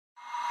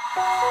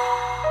Good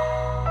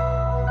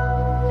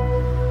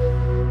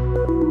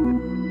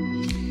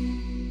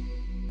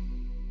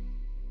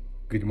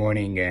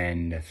morning,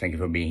 and thank you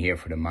for being here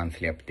for the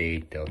monthly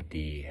update of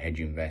the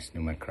Hedge Invest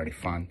Newman Credit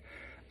Fund.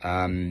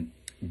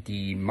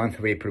 The month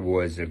of April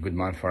was a good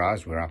month for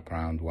us. We're up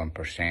around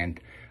 1%.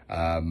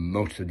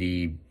 Most of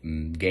the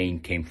gain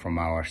came from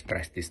our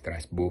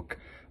stress-distress book,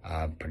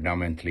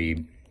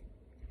 predominantly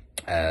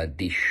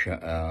Dish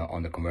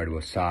on the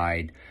convertible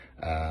side,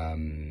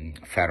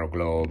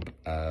 Ferroglobe,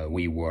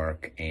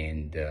 WeWork,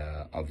 and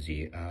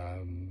obviously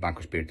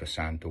Banco Spirito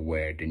Santo,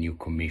 where the new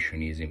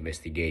commission is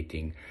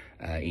investigating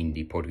in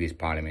the Portuguese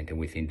parliament, and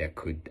we think that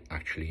could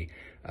actually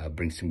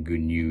bring some good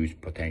news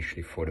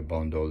potentially for the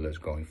bondholders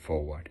going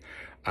forward.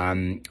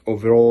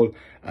 Overall,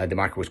 the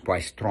market was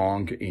quite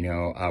strong.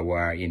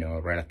 Our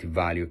relative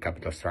value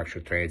capital structure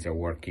trades are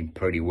working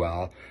pretty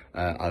well,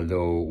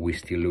 although we're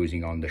still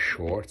losing on the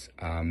shorts,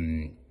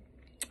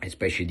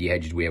 especially the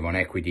hedges we have on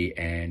equity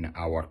and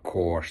our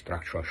core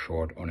structural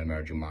short on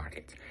emerging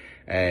markets.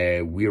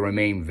 We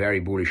remain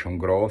very bullish on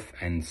growth,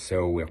 and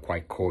so we're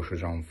quite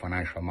cautious on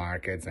financial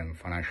markets and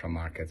financial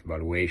markets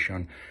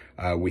valuation.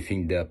 We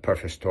think the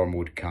perfect storm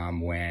would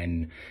come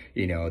when,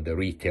 the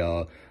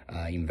retail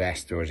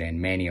investors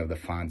and many of the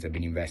funds have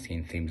been investing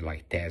in things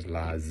like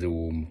Tesla,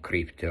 Zoom,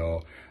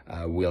 crypto,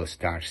 will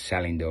start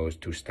selling those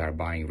to start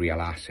buying real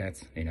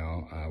assets,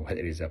 whether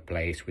it is a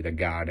place with a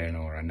garden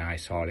or a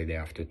nice holiday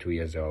after 2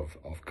 years of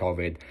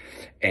COVID.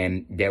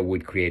 And that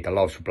would create a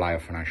lot of supply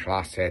of financial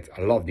assets,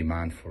 a lot of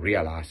demand for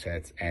real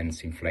assets, and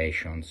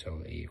inflation. So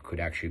it could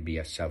actually be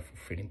a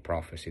self-fulfilling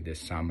prophecy this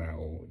summer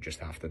or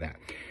just after that.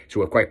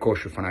 So we're quite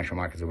cautious financial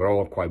markets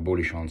overall, quite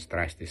bullish on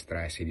stress,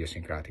 distress,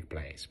 idiosyncratic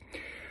plays.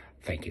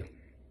 Thank you.